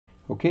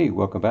Okay,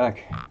 welcome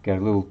back. Got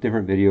a little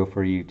different video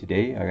for you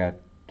today. I got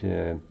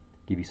to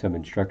give you some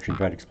instruction,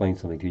 try to explain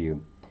something to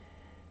you.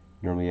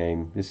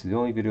 Normally this is the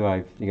only video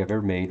I think I've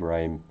ever made where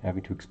I'm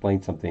having to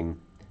explain something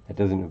that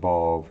doesn't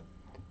involve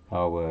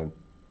how a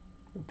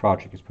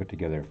project is put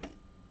together.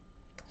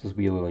 So this will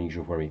be a little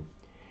unusual for me.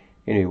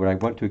 Anyway, what I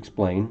want to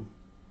explain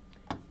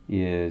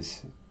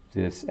is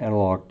this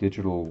analog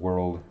digital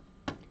world.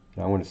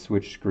 And I want to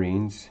switch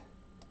screens.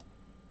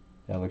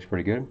 That looks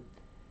pretty good.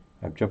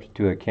 I've jumped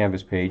to a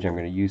Canvas page. I'm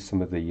going to use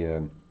some of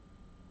the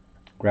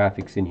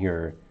graphics in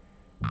here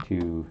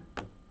to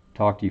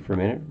talk to you for a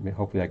minute.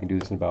 Hopefully I can do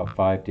this in about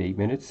 5 to 8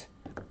 minutes.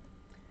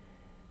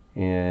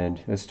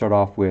 And let's start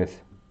off with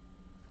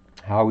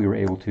how we were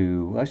able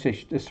to, let's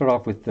start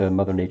off with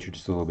Mother Nature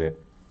just a little bit.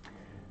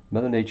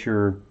 Mother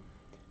Nature,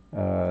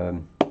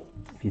 if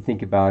you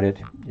think about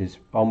it, is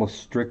almost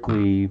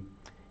strictly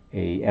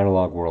an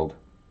analog world.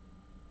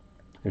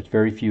 There's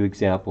very few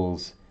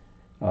examples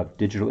of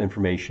digital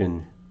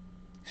information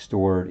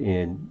stored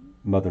in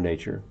Mother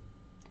Nature.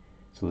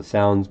 So the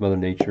sounds Mother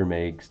Nature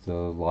makes, the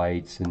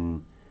lights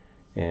and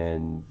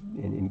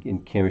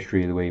in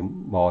chemistry, the way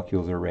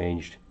molecules are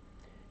arranged,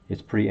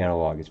 it's pretty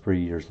analog.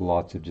 There's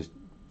lots of just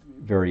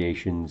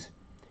variations.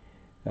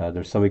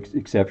 There's some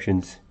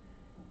exceptions,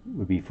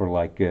 would be for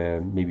like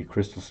maybe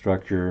crystal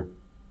structure.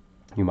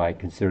 You might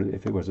consider,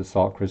 if it was a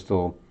salt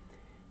crystal,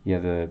 you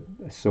have a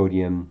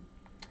sodium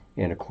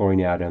and a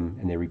chlorine atom,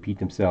 and they repeat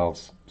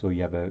themselves. So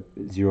you have a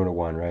 0 and a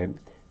 1, right?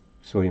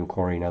 Sodium,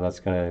 chlorine. Now that's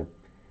kind of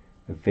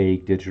a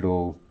vague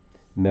digital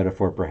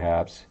metaphor,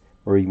 perhaps.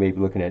 Or you may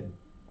be looking at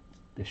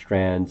the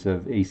strands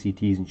of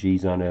ACTs and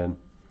Gs on a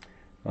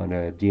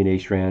DNA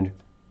strand.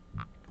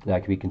 That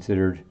could be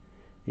considered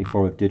a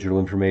form of digital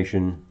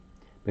information.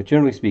 But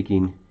generally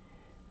speaking,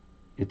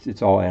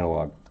 it's all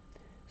analog.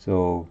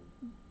 So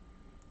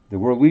the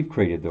world we've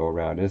created, though,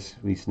 around us,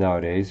 at least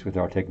nowadays with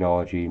our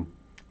technology,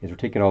 is we're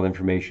taking all the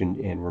information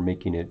and we're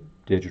making it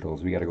digital.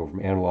 So we got to go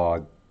from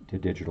analog to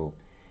digital.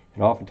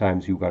 And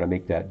oftentimes we've got to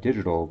make that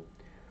digital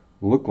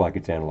look like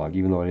it's analog,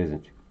 even though it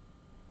isn't.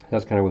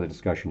 That's kind of what the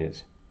discussion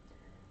is.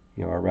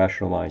 You know, our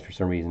rational minds, for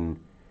some reason,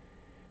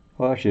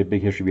 well, actually a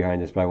big history behind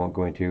this, but I won't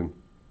go into.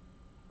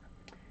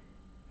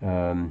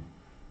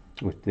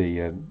 With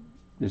the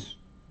this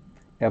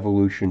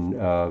evolution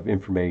of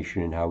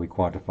information and how we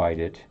quantified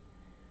it.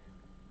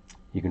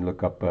 You can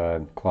look up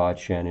Claude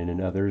Shannon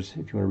and others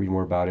if you want to read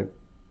more about it.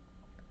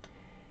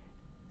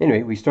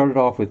 Anyway, we started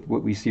off with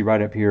what we see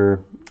right up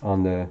here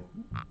on the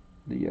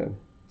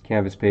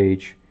Canvas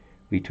page.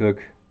 We took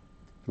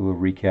a little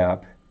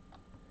recap.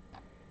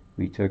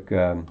 We took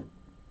a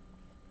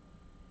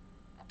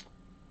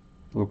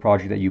little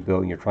project that you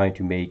built, and you're trying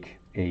to make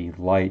a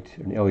light,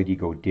 an LED,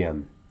 go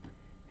dim.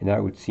 And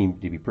that would seem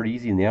to be pretty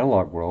easy in the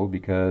analog world,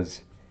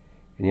 because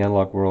in the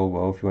analog world,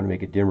 well, if you want to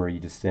make it dimmer, you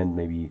just send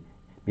maybe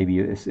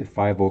if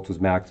 5 volts was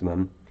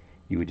maximum,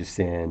 you would just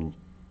send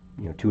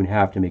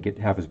 2.5 to make it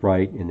half as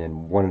bright, and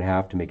then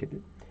 1.5 to make it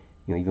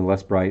even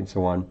less bright, and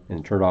so on,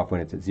 and turn it off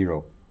when it's at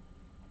 0.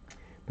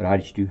 But how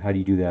do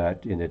you do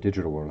that in the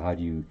digital world? How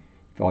do you,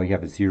 if all you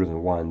have is zeros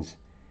and ones,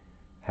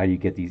 how do you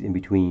get these in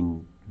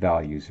between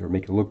values, or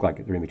make it look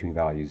like they're in between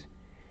values?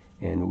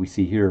 And what we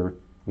see here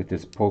with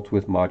this pulse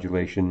width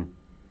modulation,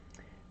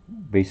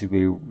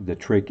 basically the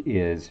trick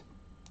is,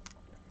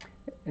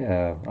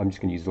 I'm just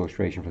going to use an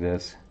illustration for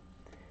this,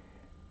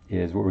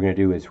 is what we're going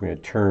to do is we're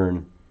going to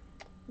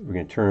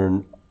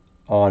turn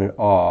on and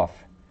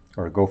off,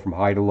 or go from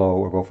high to low,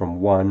 or go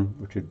from 1,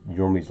 which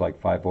normally is like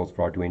 5 volts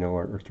for Arduino,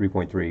 or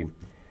 3.3.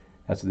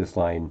 That's what this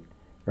line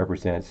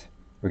represents.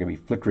 We're going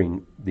to be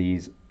flickering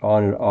these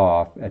on and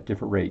off at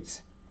different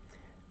rates.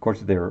 Of course,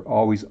 if they were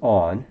always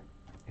on,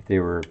 if they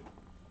were,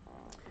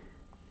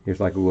 here's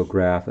like a little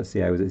graph. Let's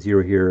see, I was at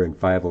 0 here and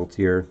 5 volts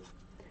here.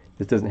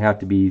 This doesn't have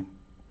to be,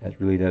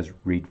 that really does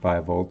read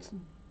 5 volts. I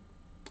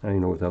don't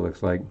even know what that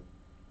looks like. It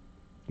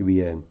could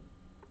be an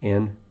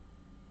N.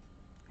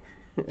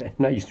 I'm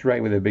not used to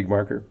writing with a big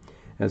marker.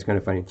 That's kind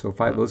of funny. So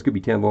 5 volts could be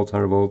 10 volts,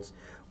 100 volts,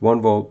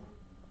 1 volt.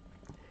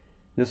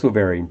 This will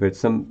vary, but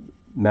some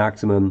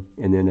maximum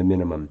and then a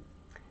minimum.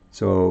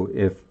 So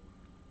if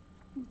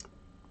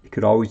it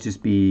could always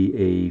just be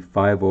a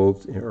 5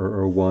 volts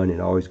or 1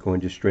 and always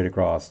going just straight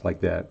across like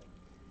that.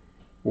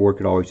 Or it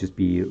could always just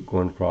be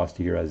going across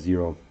to here as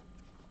 0.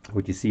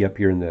 What you see up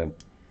here on the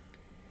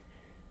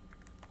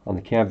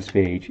Canvas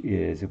page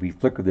is if we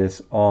flicker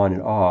this on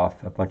and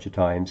off a bunch of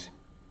times,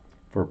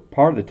 for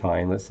part of the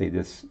time, let's say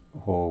this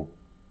whole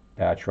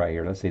batch right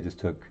here, let's say this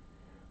took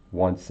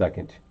 1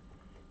 second.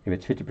 If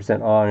it's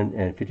 50% on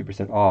and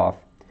 50% off,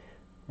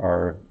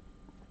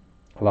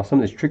 some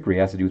of this trickery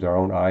has to do with our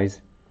own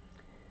eyes.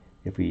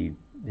 If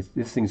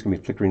this thing's going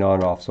to be flickering on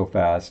and off so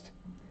fast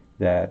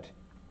that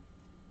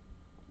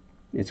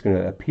it's going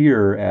to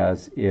appear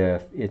as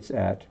if it's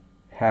at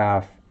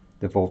half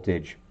the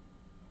voltage,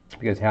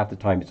 because half the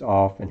time it's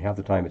off and half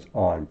the time it's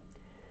on.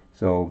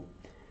 So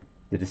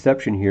the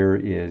deception here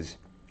is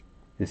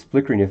this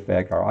flickering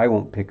effect our eye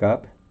won't pick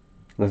up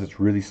unless it's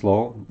really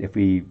slow. If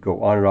we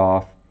go on and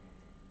off,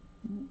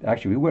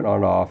 actually we went on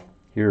and off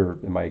Here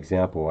in my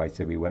example, I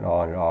said we went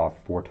on and off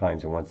 4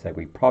 times in 1 second.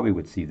 We probably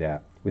would see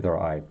that with our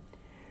eye.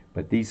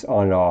 But these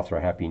on and offs are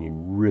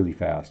happening really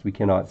fast. We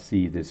cannot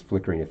see this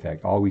flickering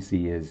effect. All we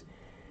see is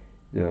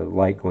the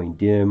light going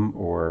dim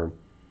or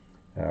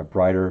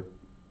brighter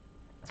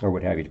or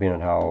what have you,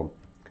 depending on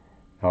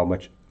how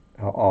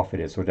off it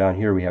is. So down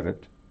here we have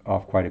it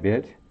off quite a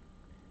bit.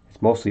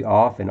 It's mostly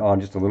off and on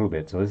just a little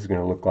bit. So this is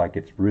going to look like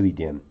it's really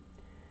dim.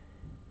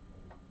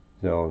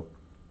 So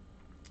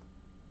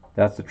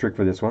that's the trick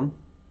for this one.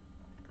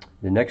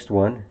 The next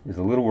one is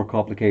a little more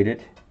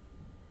complicated,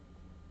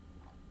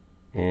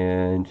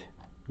 and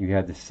you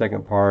have the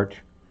second part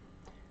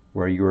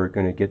where you are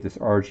going to get this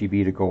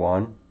RGB to go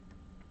on,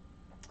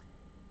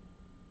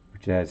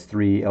 which has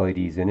 3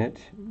 LEDs in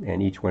it,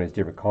 and each one is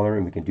different color,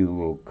 and we can do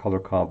little color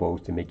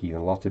combos to make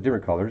even lots of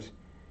different colors.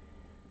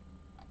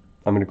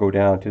 I'm going to go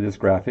down to this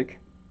graphic.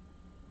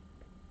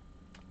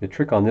 The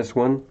trick on this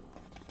one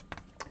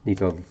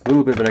needs a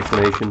little bit of an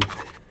explanation.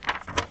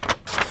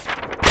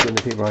 Put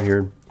the paper on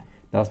here.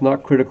 Now it's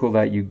not critical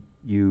that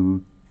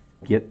you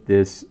get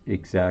this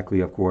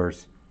exactly, of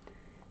course.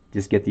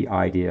 Just get the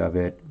idea of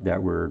it,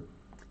 that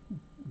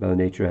Mother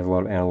Nature has a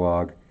lot of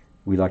analog.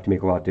 We like to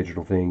make a lot of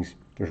digital things.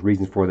 There's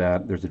reasons for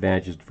that. There's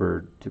advantages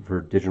for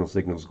digital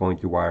signals going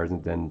through wires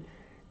than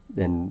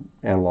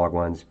analog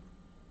ones.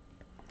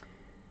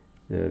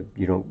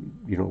 You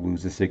don't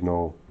lose the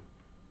signal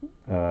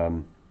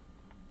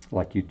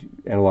like you do.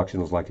 Analog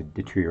signals like to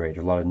deteriorate.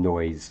 A lot of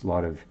noise, a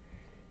lot of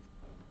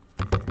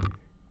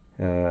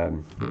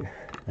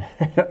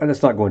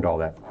let's not go into all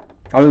that.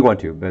 I really want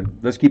to, but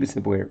let's keep it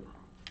simple here.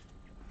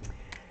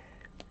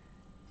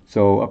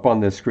 So up on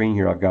the screen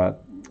here, I've got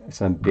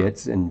some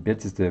bits, and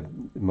bits is the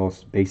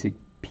most basic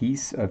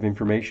piece of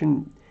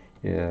information.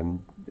 A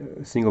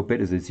single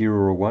bit is a 0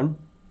 or 1.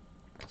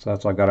 So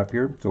that's what I've got up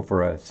here. So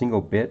for a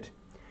single bit,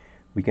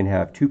 we can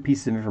have 2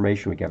 pieces of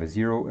information. We can have a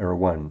 0 or a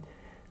 1.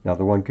 Now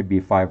the one could be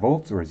 5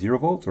 volts or 0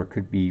 volts, or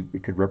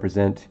it could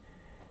represent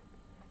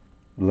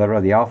the letter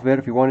of the alphabet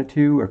if you wanted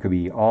to, or it could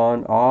be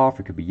on, off,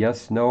 it could be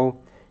yes, no.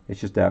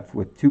 It's just that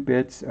with 2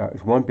 bits,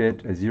 1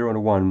 bit, a 0 and a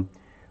 1,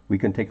 we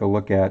can take a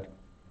look at,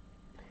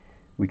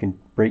 we can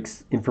break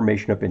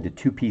information up into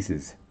 2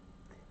 pieces.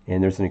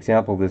 And there's an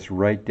example of this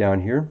right down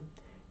here.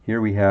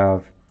 Here we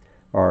have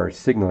our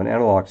signal, an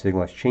analog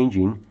signal that's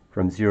changing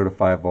from 0 to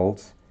 5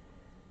 volts,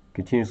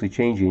 continuously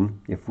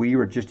changing. If we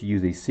were just to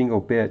use a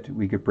single bit,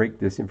 we could break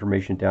this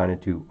information down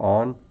into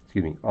on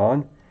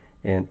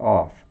and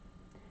off.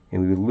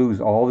 And we would lose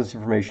all this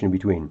information in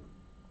between,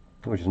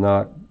 which is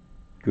not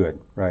good,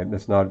 right?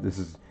 This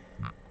is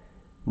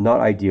not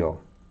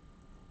ideal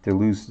to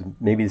lose.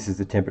 Maybe this is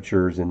the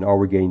temperatures, and all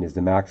we're getting is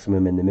the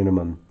maximum and the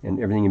minimum, and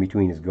everything in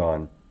between is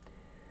gone.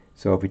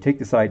 So if we take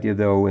this idea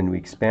though and we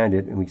expand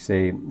it and we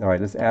say, all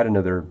right, let's add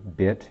another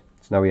bit.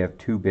 So now we have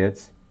 2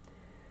 bits.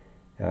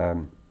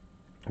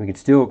 We can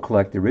still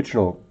collect the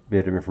original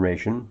bit of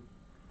information,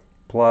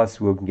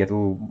 plus we can get a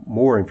little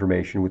more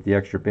information with the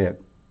extra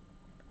bit.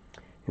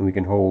 And we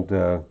can hold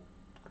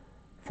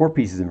 4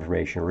 pieces of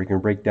information, or we can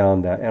break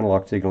down that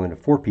analog signal into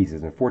 4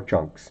 pieces and 4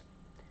 chunks.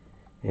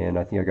 And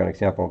I think I got an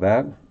example of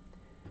that.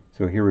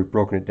 So here we've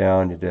broken it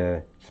down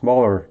into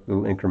smaller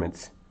little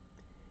increments,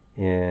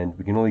 and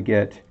we can only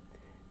get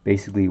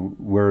basically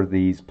where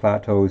these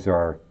plateaus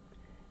are.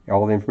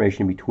 All the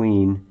information in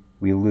between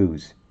we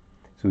lose.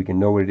 So we can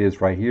know what it is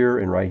right here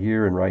and right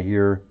here and right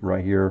here and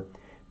right here,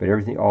 but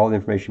everything, all the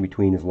information in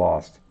between is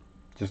lost.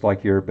 Just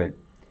like here, but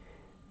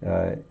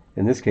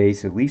in this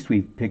case, at least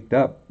we picked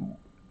up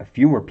a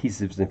few more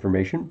pieces of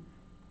information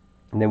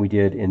than we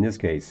did in this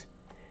case.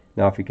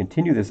 Now if we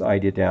continue this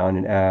idea down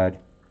and add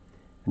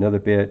another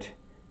bit,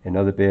 and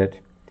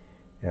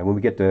when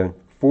we get to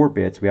 4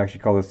 bits, we actually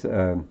call this,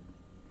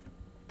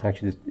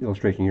 actually this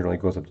illustration here only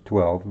goes up to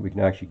 12. We can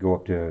actually go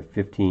up to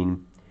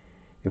 15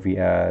 if we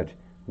add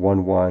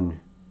 1, 1,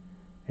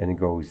 and then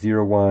go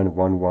 0, 1,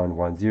 1, 1,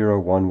 1, 0,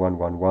 1, 1,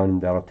 1, 1.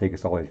 That'll take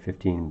us all the way to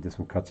 15. This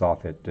one cuts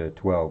off at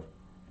 12.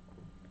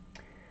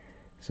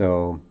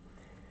 So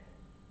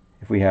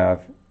if we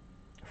have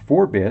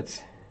 4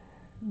 bits,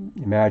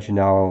 imagine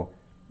now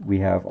we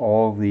have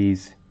all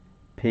these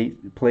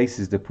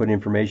places to put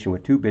information.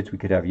 With 2 bits we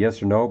could have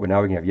yes or no, but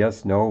now we can have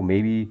yes, no,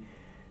 maybe,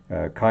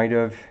 kind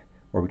of,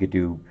 or we could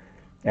do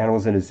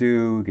animals in a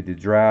zoo, we could do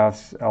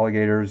giraffes,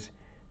 alligators.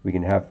 We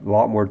can have a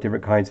lot more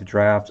different kinds of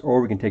giraffes,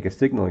 or we can take a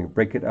signal and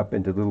break it up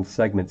into little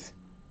segments,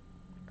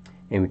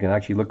 and we can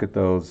actually look at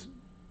those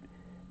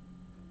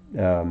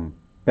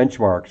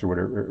benchmarks or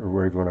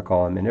whatever you want to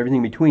call them, and everything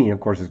in between, of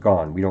course, is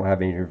gone. We don't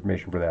have any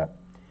information for that.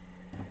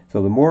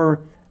 So the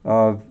more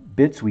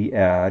bits we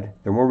add,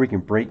 the more we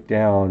can break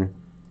down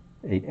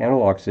an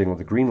analog signal,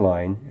 the green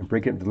line, and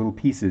break it into little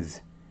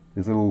pieces,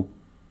 these little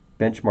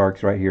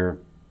benchmarks right here.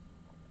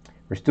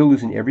 We're still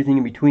losing everything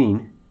in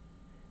between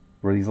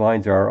where these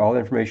lines are. All the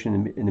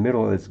information in the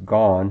middle is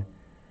gone,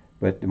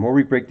 but the more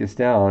we break this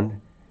down,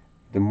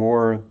 the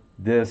more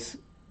this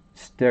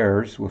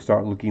stairs will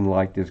start looking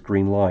like this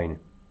green line.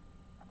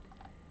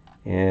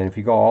 And if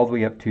you go all the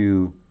way up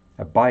to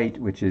a byte,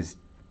 which is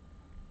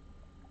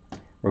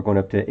we're going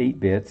up to 8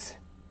 bits.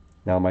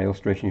 Now my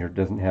illustration here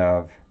doesn't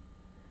have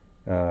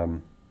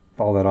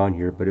all that on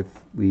here, but if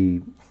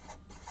we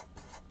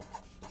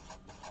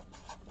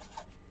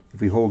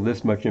hold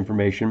this much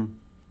information,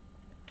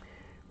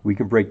 we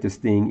can break this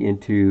thing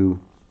into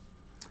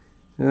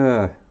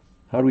how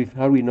do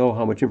we know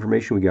how much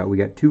information we got? We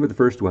got 2 with the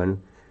first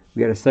one.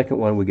 We got a second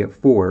one, we get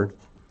 4.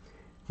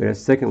 We got a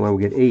second one,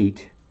 we get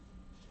 8.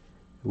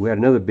 We had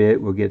another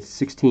bit, we'll get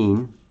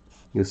 16.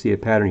 You'll see a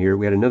pattern here.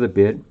 We had another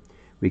bit,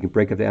 we can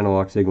break up the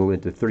analog signal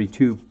into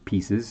 32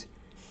 pieces.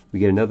 We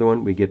get another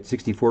one, we get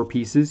 64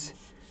 pieces.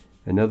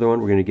 Another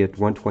one, we're going to get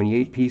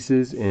 128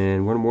 pieces,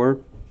 and one more,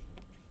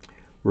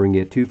 we're going to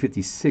get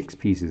 256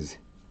 pieces.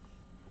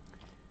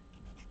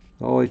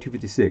 All the way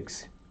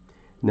 256.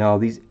 Now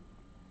these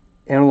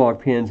analog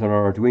pins on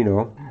our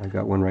Arduino, I've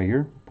got one right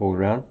here, pull it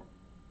around.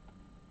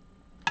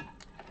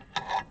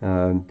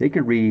 They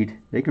could read,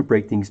 they could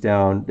break things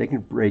down, they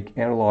can break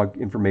analog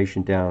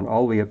information down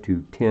all the way up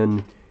to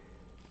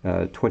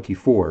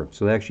 1024.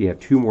 So they actually have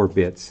 2 more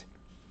bits.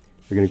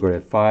 They're going to go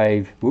to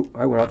 5, whoop,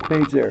 I went off the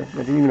page there, I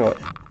didn't even know it.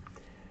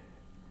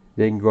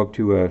 They can go up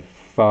to a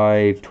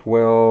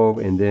 512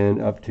 and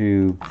then up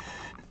to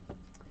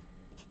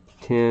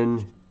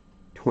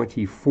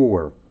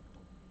 1024.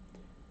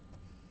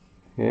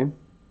 Okay?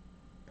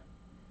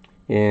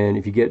 And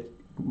if you get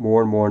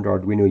more and more into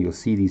Arduino, you'll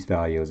see these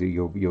values.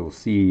 You'll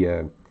see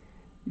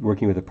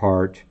working with a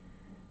part,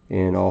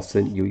 and all of a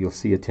sudden you'll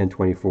see a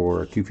 1024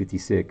 or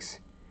 256.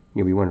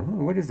 You'll be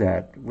wondering, what is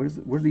that?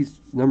 What are these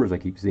numbers I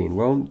keep seeing?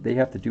 Well, they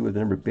have to do with the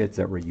number of bits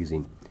that we're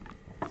using.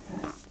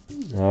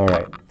 All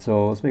right,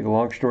 so let's make a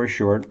long story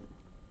short.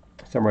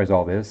 Summarize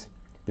all this.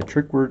 The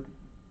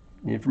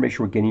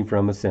information we're getting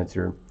from a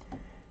sensor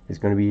is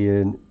going to be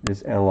in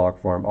this analog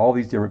form. All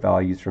these different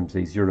values from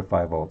say 0 to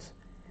 5 volts.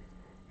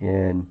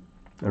 And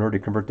in order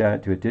to convert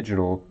that to a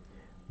digital,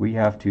 we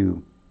have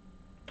to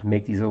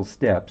make these little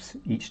steps.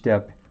 Each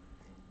step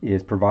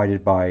is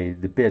provided by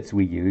the bits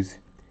we use.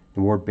 The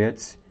more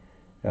bits,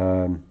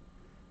 the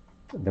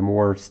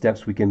more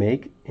steps we can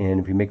make. And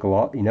if we make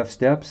enough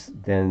steps,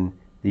 then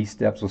these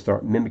steps will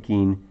start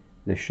mimicking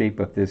the shape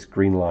of this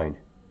green line.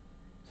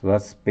 So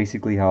that's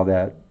basically how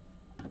that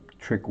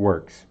trick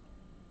works.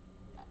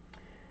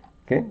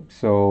 Okay,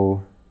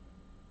 so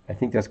I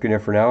think that's good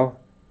enough for now.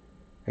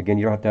 Again,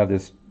 you don't have to have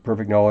this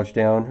perfect knowledge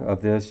down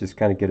of this, just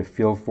kind of get a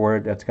feel for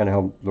it. That's kind of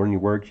how learning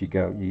works. You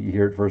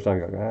hear it first time,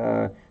 you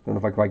go, don't know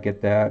if I quite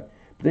get that.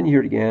 But then you hear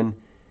it again,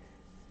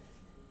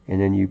 and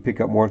then you pick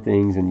up more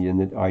things,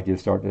 and the ideas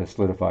start to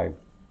solidify.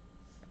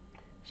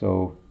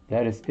 So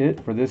that is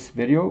it for this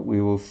video. We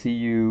will see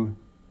you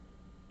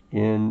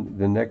in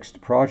the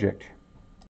next project.